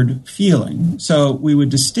inward feeling. So we would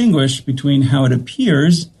distinguish between how it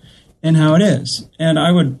appears and how it is. And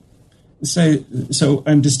I would say, so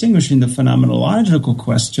I'm distinguishing the phenomenological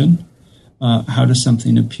question, how does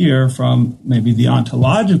something appear, from maybe the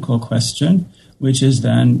ontological question, which is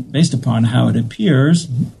then based upon how it appears,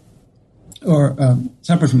 or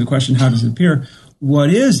separate from the question, how does it appear, what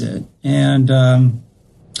is it? And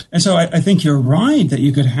so I think you're right that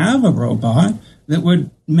you could have a robot that would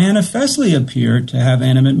manifestly appear to have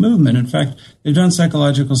animate movement. In fact, they've done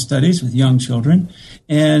psychological studies with young children,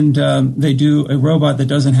 and they do a robot that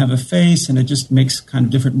doesn't have a face, and it just makes kind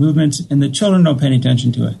of different movements, and the children don't pay any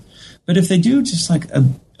attention to it. But if they do just like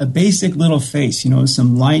a basic little face,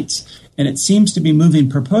 some lights, and it seems to be moving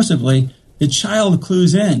purposively, the child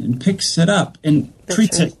clues in and picks it up and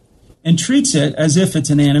treats it as if it's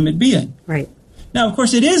an animate being. Right. Now, of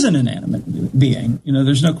course, it is an inanimate being.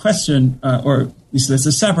 There's no question, or at least that's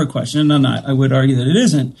a separate question, and I would argue that it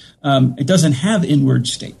isn't. It doesn't have inward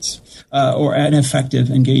states or an effective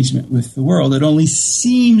engagement with the world. It only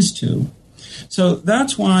seems to. So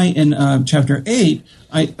that's why in Chapter 8,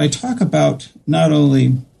 I talk about not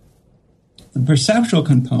only the perceptual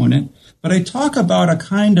component, but I talk about a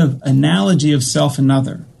kind of analogy of self and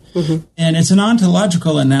other. Mm-hmm. And it's an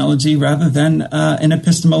ontological analogy rather than an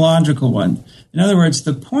epistemological one. In other words,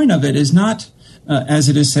 the point of it is not, as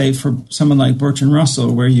it is, say, for someone like Bertrand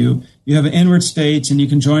Russell, where you have inward states and you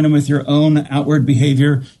can join them with your own outward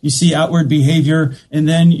behavior. You see outward behavior, and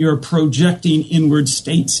then you're projecting inward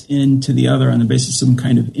states into the other on the basis of some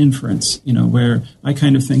kind of inference, where I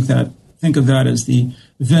kind of think of that as the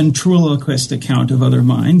ventriloquist account of other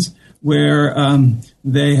minds, where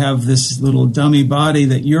they have this little dummy body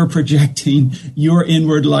that you're projecting your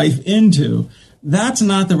inward life into. That's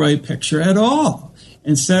not the right picture at all.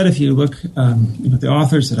 Instead, if you look at the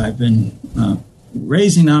authors that I've been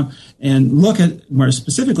raising up and look at more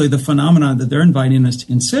specifically the phenomena that they're inviting us to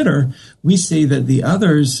consider, we see that the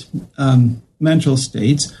others' mental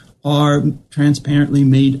states are transparently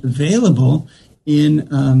made available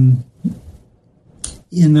in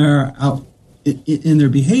their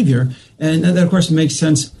behavior, and that, of course, makes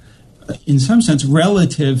sense in some sense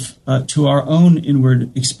relative to our own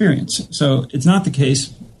inward experience. So it's not the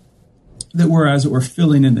case that we're, as it were,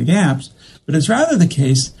 filling in the gaps, but it's rather the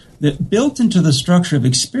case that built into the structure of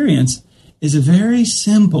experience is a very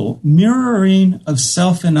simple mirroring of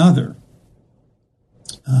self and other,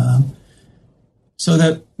 so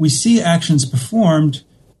that we see actions performed,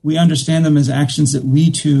 we understand them as actions that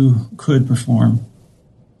we too could perform.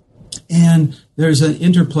 And there's an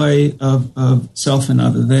interplay of self and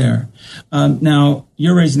other there. Now,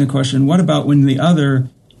 you're raising the question, what about when the other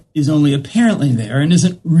is only apparently there and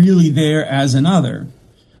isn't really there as an other?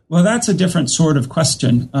 Well, that's a different sort of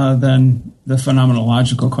question than the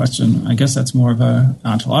phenomenological question. I guess that's more of an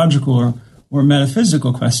ontological or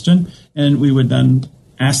metaphysical question. And we would then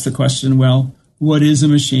ask the question, well, what is a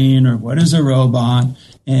machine or what is a robot?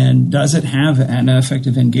 And does it have an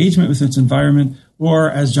effective engagement with its environment?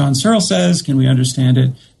 Or, as John Searle says, can we understand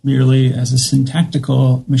it merely as a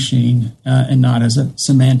syntactical machine and not as a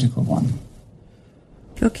semantical one?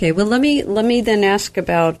 Okay, well, let me then ask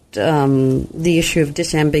about the issue of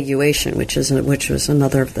disambiguation, which was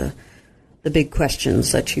another of the big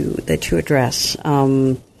questions that you address.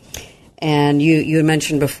 And you had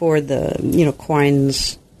mentioned before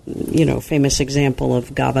Quine's, famous example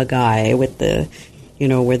of Gaba Gai with the,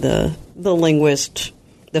 where the linguist,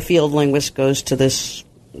 the field linguist goes to this,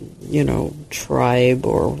 tribe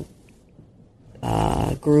or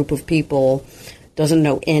group of people, doesn't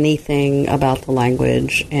know anything about the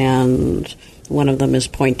language, and one of them is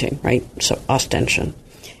pointing, right? So ostension.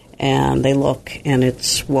 And they look, and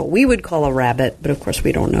it's what we would call a rabbit, but of course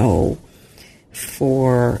we don't know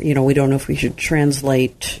we don't know if we should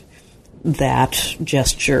translate that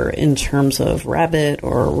gesture in terms of rabbit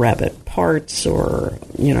or rabbit parts or,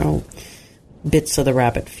 bits of the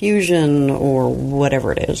rabbit fusion or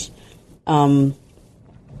whatever it is. And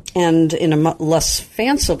in a less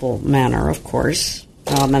fanciful manner, of course,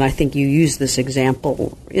 and I think you use this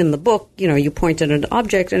example in the book, you point at an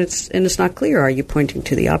object and it's not clear. Are you pointing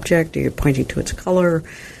to the object? Are you pointing to its color? Are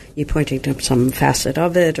you pointing to some facet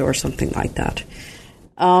of it or something like that?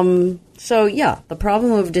 The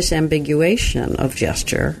problem of disambiguation of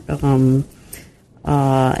gesture,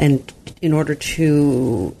 and in order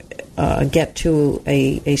to get to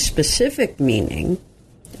a specific meaning,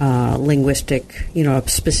 linguistic, a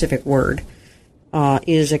specific word,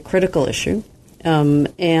 is a critical issue.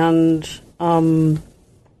 And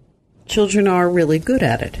children are really good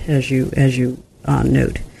at it, as you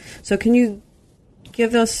note. So can you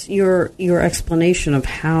give us your explanation of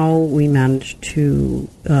how we manage to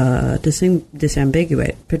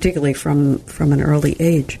disambiguate, particularly from an early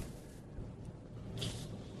age?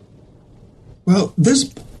 Well, this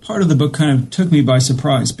part of the book kind of took me by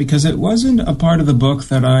surprise because it wasn't a part of the book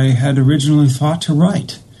that I had originally thought to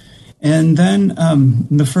write. And then when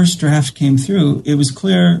the first draft came through, it was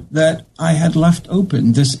clear that I had left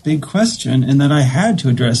open this big question and that I had to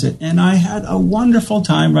address it. And I had a wonderful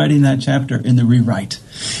time writing that chapter in the rewrite.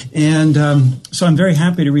 And so I'm very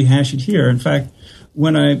happy to rehash it here. In fact,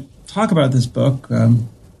 when I talk about this book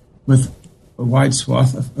with a wide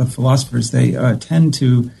swath of philosophers, they tend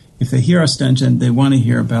to, if they hear ostension, they want to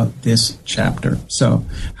hear about this chapter. So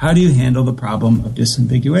how do you handle the problem of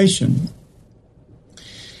disambiguation?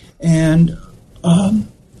 And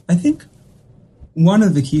I think one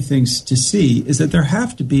of the key things to see is that there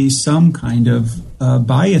have to be some kind of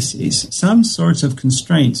biases, some sorts of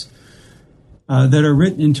constraints that are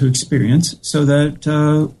written into experience so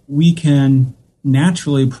that we can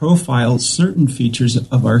naturally profile certain features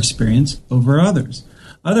of our experience over others.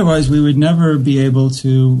 Otherwise, we would never be able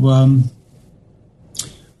to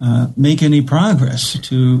make any progress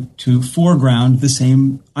to foreground the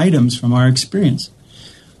same items from our experience.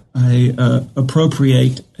 I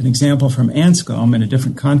appropriate an example from Anscombe in a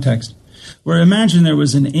different context, where imagine there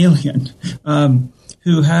was an alien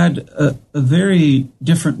who had a very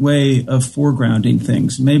different way of foregrounding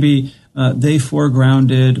things. Maybe they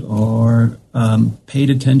foregrounded or paid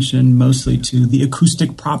attention mostly to the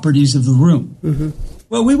acoustic properties of the room. Mm-hmm.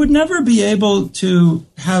 Well, we would never be able to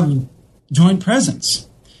have joint presence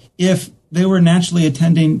if they were naturally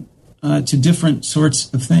attending to different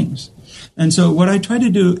sorts of things. And so what I try to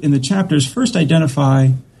do in the chapter is first identify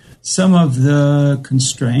some of the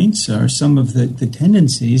constraints or some of the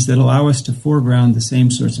tendencies that allow us to foreground the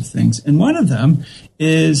same sorts of things. And one of them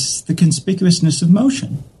is the conspicuousness of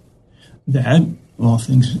motion. That, all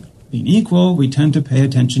things being equal, we tend to pay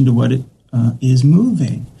attention to what it is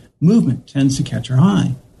moving. Movement tends to catch our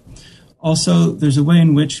eye. Also, there's a way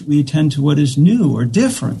in which we attend to what is new or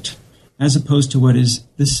different as opposed to what is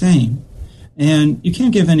the same. And you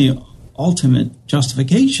can't give any ultimate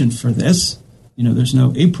justification for this. There's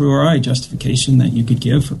no a priori justification that you could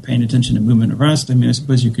give for paying attention to movement or rest. I mean, I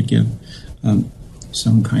suppose you could give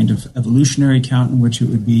some kind of evolutionary account in which it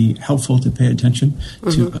would be helpful to pay attention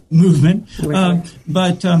to movement.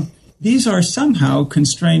 But these are somehow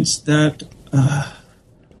constraints that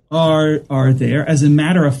are there as a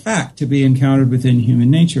matter of fact to be encountered within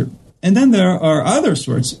human nature. And then there are other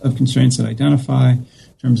sorts of constraints that identify in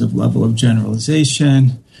terms of level of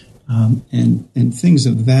generalization, and things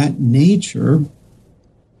of that nature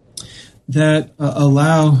that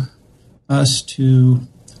allow us to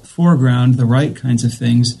foreground the right kinds of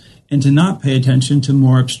things and to not pay attention to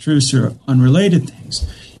more abstruse or unrelated things.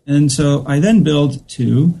 And so I then build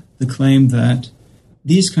to the claim that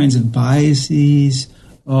these kinds of biases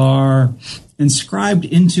are inscribed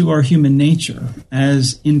into our human nature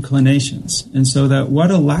as inclinations. And so that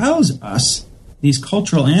what allows us, these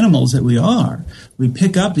cultural animals that we are, we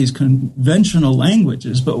pick up these conventional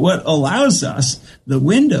languages, but what allows us the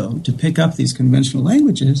window to pick up these conventional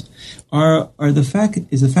languages is the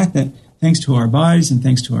fact that thanks to our bodies and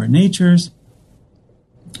thanks to our natures,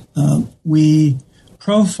 we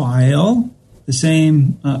profile the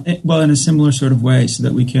same, in a similar sort of way so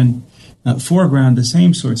that we can foreground the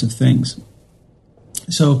same sorts of things.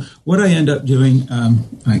 So what I end up doing,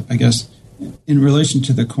 I guess, in relation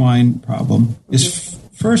to the Quine problem is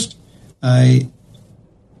first I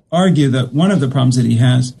argue that one of the problems that he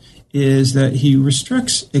has is that he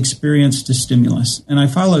restricts experience to stimulus. And I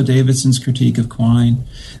follow Davidson's critique of Quine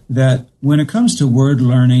that when it comes to word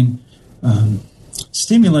learning,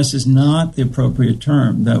 stimulus is not the appropriate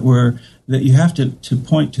term, that you have to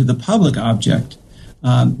point to the public object,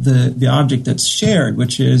 the object that's shared,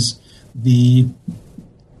 which is the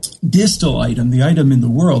distal item, the item in the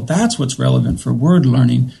world. That's what's relevant for word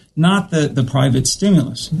learning, not the private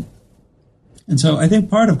stimulus. And so I think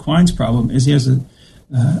part of Quine's problem is he has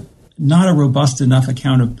not a robust enough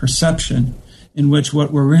account of perception, in which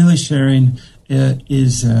what we're really sharing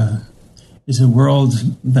is a world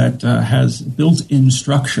that has built-in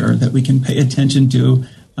structure that we can pay attention to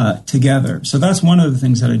together. So that's one of the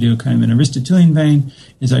things that I do kind of in Aristotelian vein,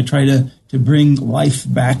 is I try to bring life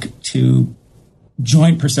back to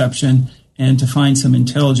joint perception and to find some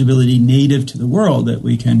intelligibility native to the world that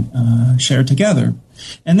we can share together.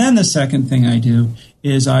 And then the second thing I do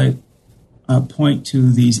is I point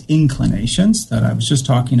to these inclinations that I was just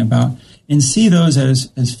talking about and see those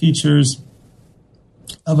as features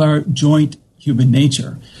of our joint human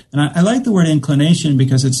nature. And I like the word inclination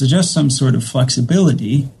because it suggests some sort of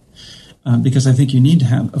flexibility, because I think you need to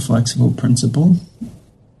have a flexible principle.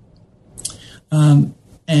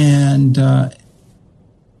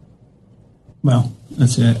 Well,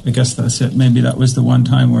 that's it. I guess that's it. Maybe that was the one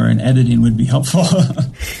time where an editing would be helpful.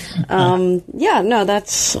 Yeah, no,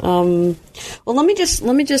 that's. Well, let me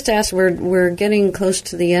just ask. We're getting close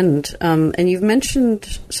to the end, and you've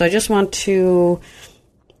mentioned. So I just want to.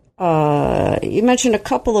 You mentioned a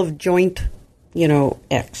couple of joint,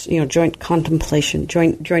 joint contemplation,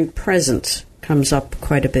 joint presence comes up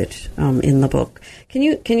quite a bit in the book. Can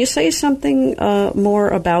you say something more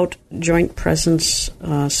about joint presence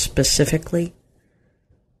specifically?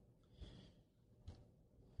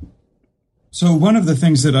 So one of the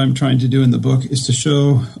things that I'm trying to do in the book is to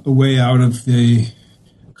show a way out of the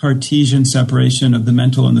Cartesian separation of the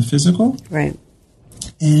mental and the physical. Right.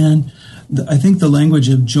 And I think the language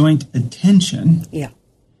of joint attention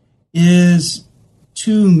is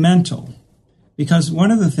too mental. Because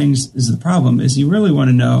one of the things is the problem is you really want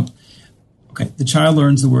to know, okay, the child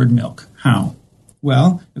learns the word milk. How?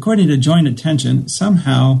 Well, according to joint attention,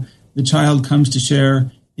 somehow the child comes to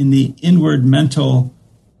share in the inward mental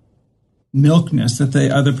milkness that the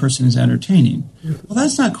other person is entertaining. Well,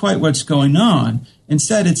 that's not quite what's going on.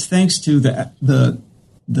 Instead, it's thanks to the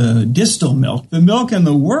distal milk, the milk in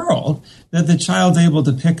the world, that the child's able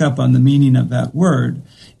to pick up on the meaning of that word.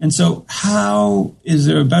 And so how is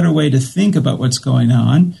there a better way to think about what's going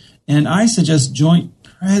on? And I suggest joint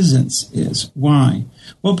presence is. Why?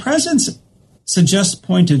 Well, presence suggests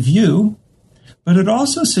point of view, but it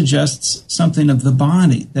also suggests something of the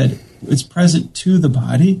body, that it's present to the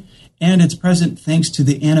body, and it's present thanks to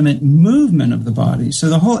the animate movement of the body. So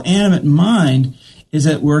the whole animate mind is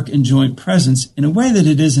at work in joint presence in a way that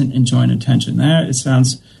it isn't in joint attention. There, it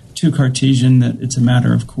sounds too Cartesian, that it's a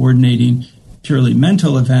matter of coordinating purely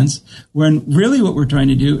mental events, when really what we're trying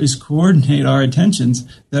to do is coordinate our attentions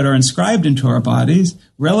that are inscribed into our bodies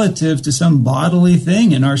relative to some bodily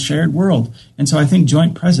thing in our shared world. And so I think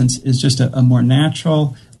joint presence is just a more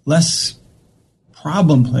natural, less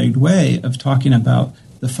problem-plagued way of talking about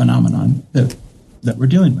the phenomenon that we're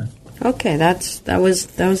dealing with. Okay, that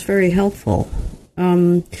was very helpful.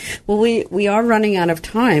 Well, we are running out of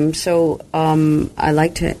time, so I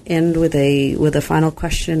like to end with a final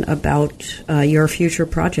question about your future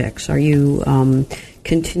projects. Are you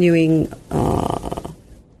continuing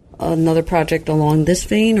another project along this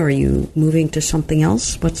vein, or are you moving to something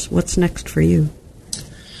else? What's next for you?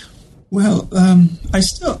 Well,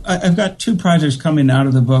 I've got two projects coming out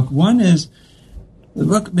of the book. One is the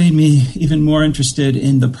book made me even more interested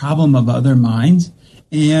in the problem of other minds,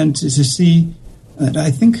 and to see.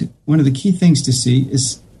 I think one of the key things to see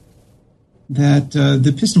is that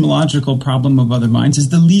the epistemological problem of other minds is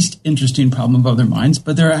the least interesting problem of other minds,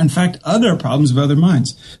 but there are, in fact, other problems of other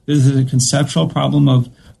minds. There's the conceptual problem of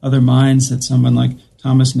other minds that someone like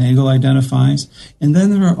Thomas Nagel identifies, and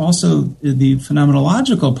then there are also the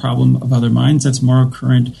phenomenological problem of other minds that's more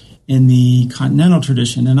current in the continental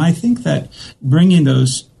tradition. And I think that bringing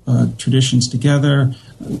those traditions together,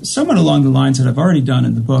 somewhat along the lines that I've already done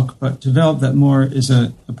in the book, but develop that more is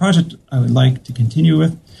a project I would like to continue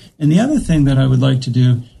with. And the other thing that I would like to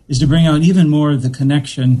do is to bring out even more of the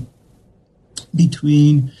connection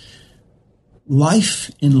between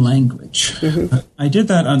life and language. Mm-hmm. I did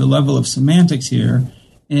that on the level of semantics here.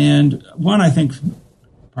 And one, I think,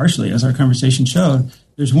 partially, as our conversation showed.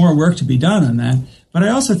 There's more work to be done on that. But I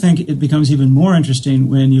also think it becomes even more interesting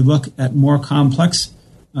when you look at more complex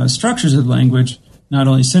structures of language, not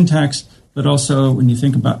only syntax, but also when you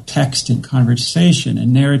think about text and conversation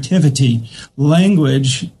and narrativity.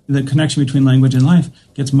 Language, the connection between language and life,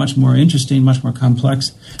 gets much more interesting, much more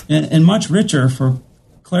complex, and much richer for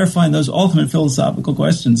clarifying those ultimate philosophical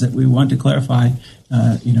questions that we want to clarify,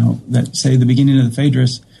 that say the beginning of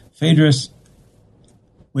the Phaedrus,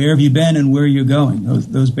 where have you been and where are you going?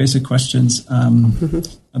 Those basic questions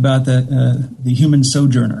about the human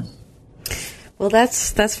sojourner. Well,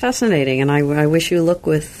 that's fascinating, and I wish you luck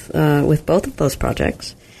with both of those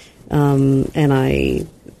projects. And I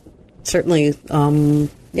certainly,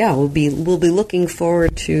 we'll be looking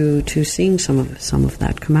forward to seeing some of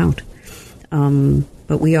that come out.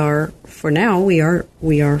 But we are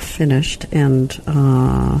finished, and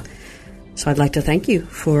so I'd like to thank you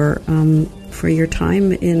for your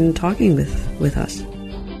time in talking with us.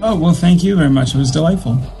 Oh, well, thank you very much. It was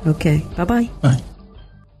delightful. Okay, bye-bye. Bye.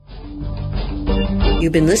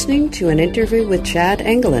 You've been listening to an interview with Chad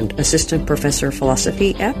Engeland, Assistant Professor of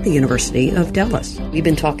Philosophy at the University of Dallas. We've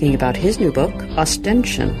been talking about his new book,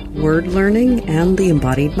 Ostension, Word Learning and the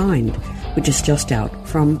Embodied Mind, which is just out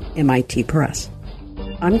from MIT Press.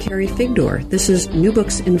 I'm Carrie Figdor. This is New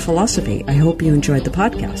Books in Philosophy. I hope you enjoyed the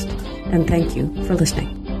podcast, and thank you for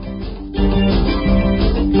listening.